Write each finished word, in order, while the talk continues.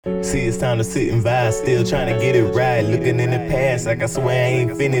See, it's time to sit and vibe, still trying to get it right. Looking in the past like I swear I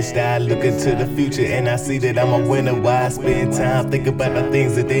ain't finished. I look into the future and I see that I'm a winner. Why I spend time think about the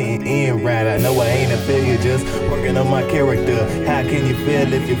things that didn't end right. I know I ain't a failure, just working on my character. How can you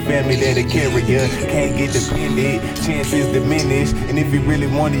fail if your family there to carry you? Can't get dependent, chances diminish. And if you really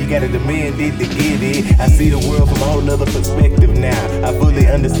want it, you gotta demand it to get it. I see the world from a whole nother perspective now. I fully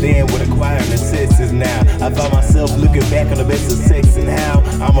understand what acquiring success is now. I find myself looking back on the best of sex and how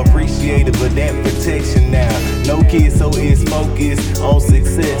I'm appreciative of that protection now. No kid, so it's focused on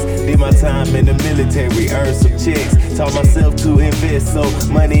success. Did my time in the military, earned some checks. Taught myself to invest, so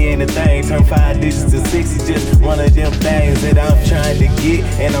money ain't a thing. Turn 5 digits to 6 is just one of them things that I'm trying to get,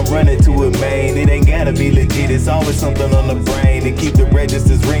 and I'm running to it, man. It ain't gotta be legit, it's always something on the brain to keep the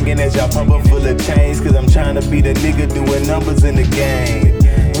registers ringing as y'all pump up full of change. Cause I'm trying to be the nigga doing numbers in the game.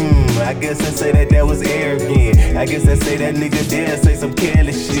 I guess I say that was arrogant. I guess I say that nigga dare say some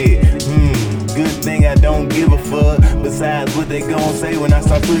careless shit. Good thing I don't give a fuck. Besides what they gon' say when I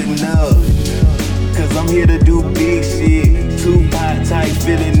start putting up. Cause I'm here to do big shit. Tupac type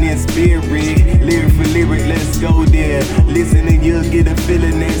feeling in spirit. Lyric for lyric, let's go there. Listen and you'll get a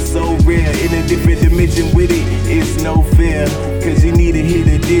feeling that's so rare. In a different dimension with it, it's no fair. Cause you need to hit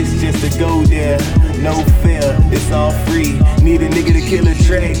a disc just to go there. No fair, it's all free. Need a nigga to kill a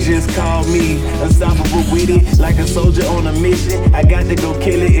track, just call me. Unstoppable with it, like a soldier on a mission. I got to go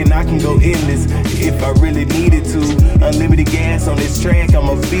kill it and I can go endless if I really needed to. Unlimited gas on this track, I'm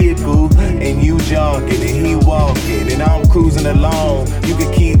a vehicle. And you jogging and he walking, and I'm cruising along. You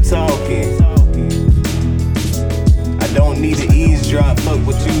can keep talking. I don't need to eavesdrop, fuck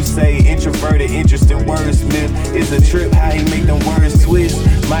what you say. Introverted, interesting wordsmith. It's a trip how he make them words twist.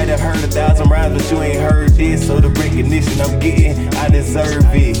 Might have heard 1,000 rhymes, but you ain't heard this. So the recognition I'm getting, I deserve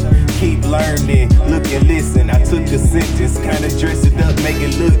it. Keep learning, look and listen. I took a sentence, kinda dress it up, make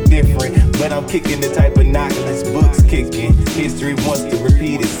it look different. But I'm kicking the type of knowledge books kicking. History wants to